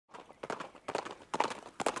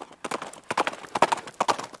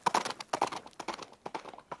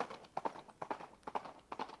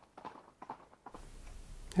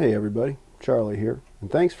Hey everybody, Charlie here, and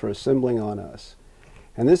thanks for assembling on us.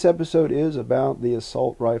 And this episode is about the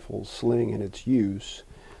assault rifle sling and its use,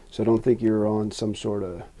 so don't think you're on some sort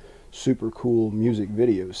of super cool music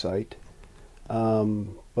video site.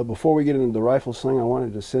 But before we get into the rifle sling, I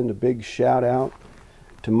wanted to send a big shout out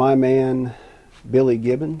to my man Billy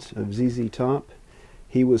Gibbons of ZZ Top.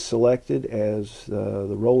 He was selected as the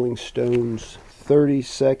Rolling Stones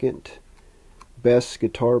 32nd best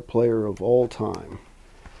guitar player of all time.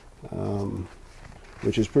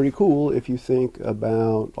 Which is pretty cool if you think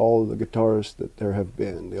about all of the guitarists that there have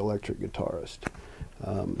been, the electric guitarist.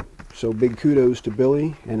 So big kudos to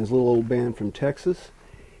Billy and his little old band from Texas.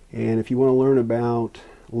 And if you want to learn about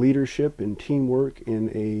leadership and teamwork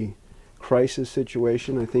in a crisis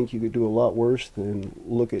situation, I think you could do a lot worse than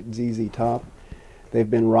look at ZZ Top. They've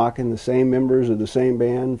been rocking the same members of the same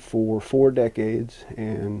band for 4 decades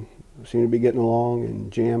and seem to be getting along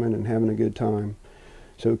and jamming and having a good time.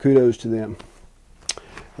 So kudos to them.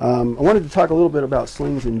 I wanted to talk a little bit about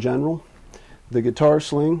slings in general. The guitar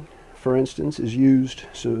sling, for instance, is used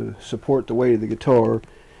to support the weight of the guitar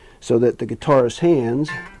so that the guitarist's hands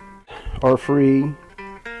are free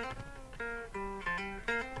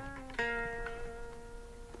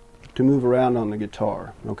to move around on the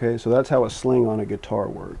guitar. Okay, so that's how a sling on a guitar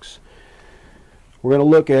works. We're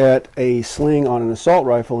going to look at a sling on an assault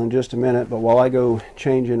rifle in just a minute, but while I go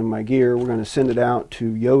change into my gear, we're going to send it out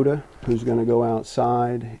to Yoda, who's going to go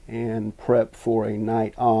outside and prep for a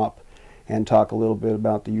night op and talk a little bit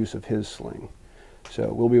about the use of his sling.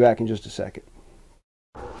 So we'll be back in just a second.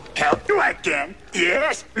 Help you again?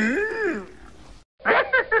 Yes.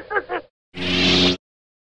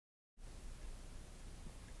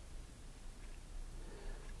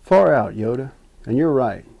 Far out, Yoda. And you're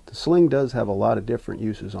right. The sling does have a lot of different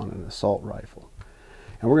uses on an assault rifle.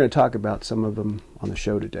 And we're going to talk about some of them on the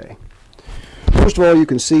show today. First of all, you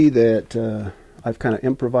can see that I've kind of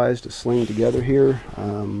improvised a sling together here.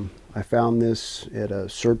 I found this at a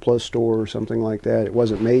surplus store or something like that. It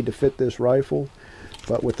wasn't made to fit this rifle,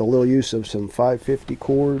 but with a little use of some 550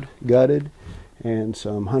 cord gutted and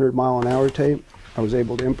some 100-mile-an-hour tape, I was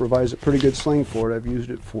able to improvise a pretty good sling for it. I've used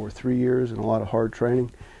it for 3 years and a lot of hard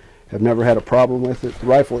training. I've never had a problem with it. The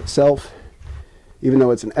rifle itself, even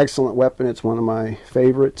though it's an excellent weapon, it's one of my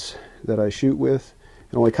favorites that I shoot with.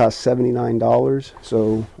 It only costs $79,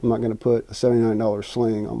 so I'm not going to put a $79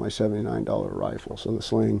 sling on my $79 rifle. So the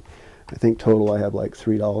sling, I think total I have like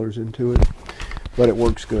 $3 into it, but it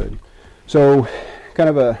works good. So kind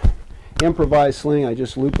of a improvised sling, I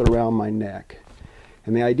just loop it around my neck.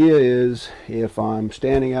 And the idea is if I'm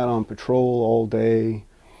standing out on patrol all day,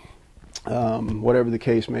 whatever the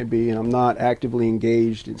case may be, and I'm not actively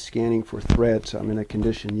engaged in scanning for threats, I'm in a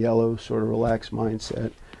condition yellow, sort of relaxed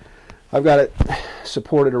mindset. I've got it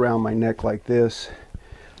supported around my neck like this.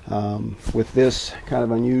 With this kind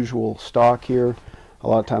of unusual stock here, a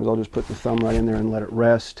lot of times I'll just put the thumb right in there and let it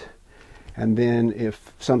rest. And then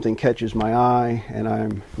if something catches my eye and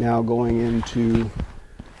I'm now going into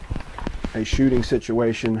a shooting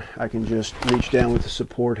situation, I can just reach down with the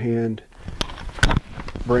support hand,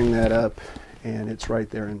 bring that up, and it's right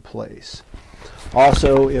there in place.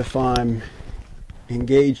 Also, if I'm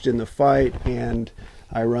engaged in the fight and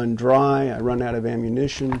I run dry, I run out of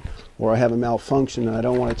ammunition, or I have a malfunction and I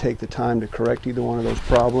don't want to take the time to correct either one of those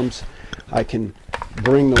problems, I can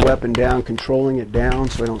bring the weapon down, controlling it down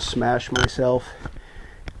so I don't smash myself.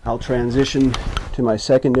 I'll transition to my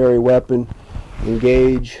secondary weapon,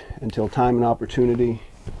 engage until time and opportunity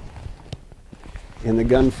in the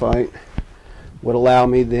gunfight would allow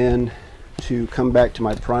me then to come back to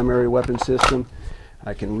my primary weapon system.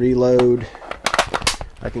 I can reload,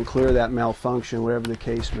 I can clear that malfunction, whatever the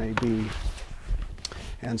case may be.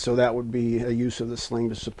 And so that would be a use of the sling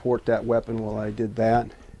to support that weapon while I did that.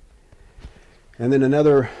 And then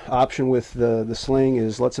another option with the sling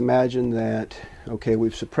is, let's imagine that, okay,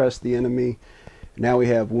 we've suppressed the enemy, now we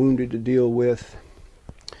have wounded to deal with.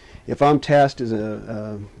 If I'm tasked as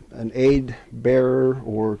an aid bearer,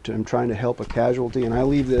 or I'm trying to help a casualty, and I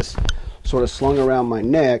leave this sort of slung around my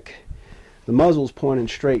neck, the muzzle's pointing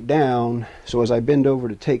straight down, so as I bend over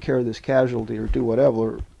to take care of this casualty or do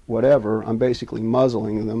whatever, I'm basically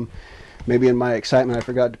muzzling them. Maybe in my excitement I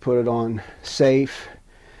forgot to put it on safe,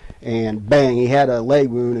 and bang, he had a leg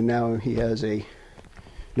wound and now he has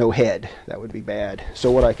no head. That would be bad.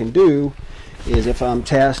 So what I can do is, if I'm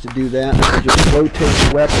tasked to do that, I can just rotate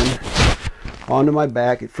the weapon onto my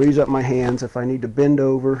back. It frees up my hands. If I need to bend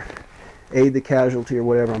over, aid the casualty or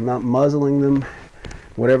whatever, I'm not muzzling them.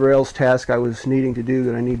 Whatever else task I was needing to do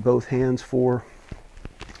that I need both hands for,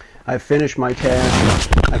 I've finished my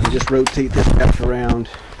task. I can just rotate this back around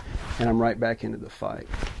and I'm right back into the fight.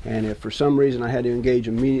 And if for some reason I had to engage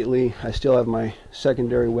immediately, I still have my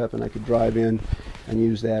secondary weapon. I could drive in and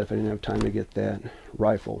use that if I didn't have time to get that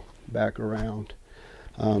rifle back around.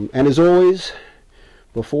 And as always,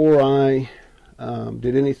 before I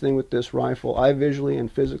did anything with this rifle, I visually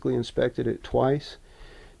and physically inspected it twice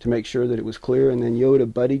to make sure that it was clear, and then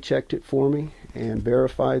Yoda buddy checked it for me and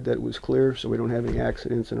verified that it was clear so we don't have any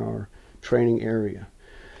accidents in our training area.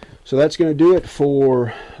 So that's going to do it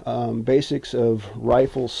for basics of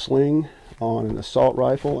rifle sling on an assault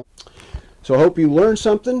rifle. So I hope you learned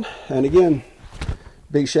something, and again,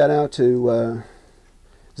 big shout out to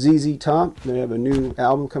ZZ Top. They have a new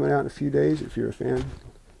album coming out in a few days. If you're a fan,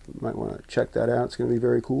 you might want to check that out. It's going to be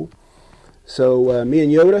very cool. So me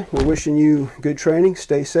and Yoda, we're wishing you good training.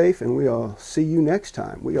 Stay safe, and we'll see you next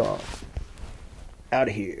time. We are out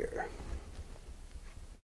of here.